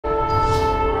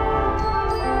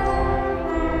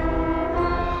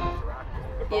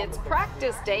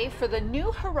practice day for the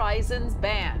New Horizons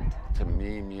band. To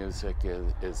me, music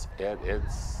is it.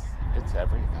 It's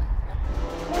everything.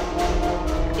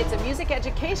 It's a music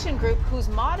education group whose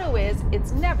motto is,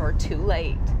 "It's never too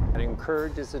late." It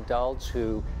encourages adults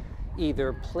who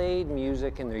either played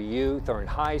music in their youth or in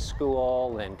high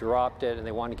school and dropped it and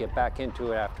they want to get back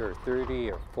into it after a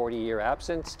 30 or 40-year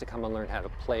absence to come and learn how to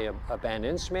play a band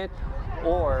instrument.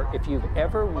 Or if you've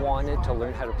ever wanted to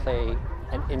learn how to play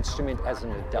an instrument as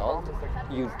an adult,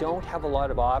 you don't have a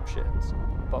lot of options.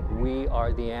 But we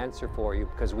are the answer for you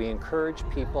because we encourage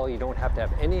people. You don't have to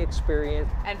have any experience.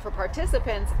 And for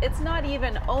participants, it's not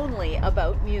even only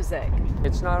about music.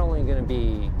 It's not only going to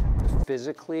be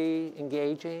physically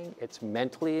engaging, it's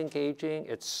mentally engaging,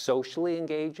 it's socially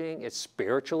engaging, it's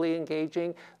spiritually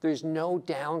engaging. There's no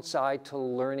downside to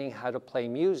learning how to play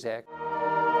music.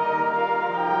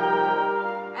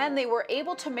 And they were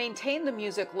able to maintain the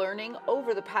music learning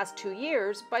over the past 2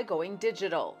 years by going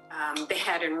digital. They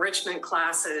had enrichment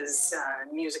classes,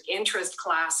 music interest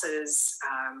classes.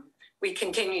 We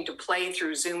continued to play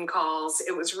through Zoom calls.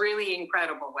 It was really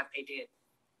incredible what they did.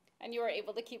 And you were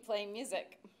able to keep playing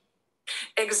music.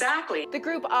 Exactly. The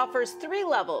group offers 3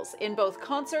 levels in both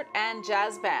concert and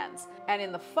jazz bands. And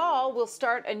in the fall, we'll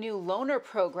start a new loaner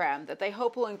program that they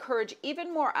hope will encourage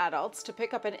even more adults to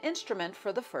pick up an instrument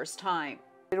for the first time.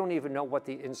 They don't even know what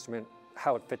the instrument,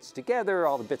 how it fits together,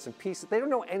 all the bits and pieces. They don't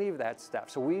know any of that stuff.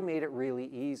 So we made it really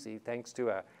easy. Thanks to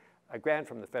a grant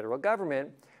from the federal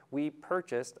government, we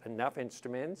purchased enough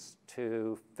instruments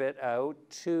to fit out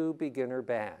 2 beginner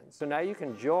bands. So now you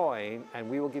can join and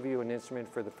we will give you an instrument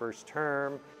for the first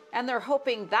term. And they're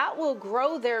hoping that will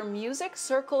grow their music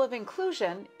circle of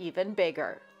inclusion even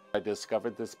bigger. I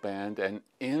discovered this band and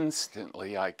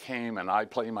instantly I came and I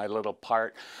play my little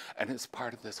part and it's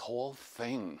part of this whole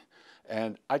thing.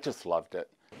 And I just loved it.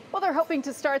 Well, they're hoping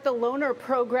to start the loaner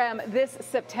program this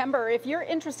September. If you're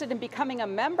interested in becoming a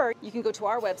member, you can go to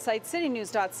our website,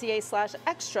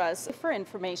 citynews.ca/extras for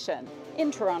information. In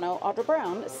Toronto, Audra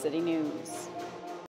Brown, City News.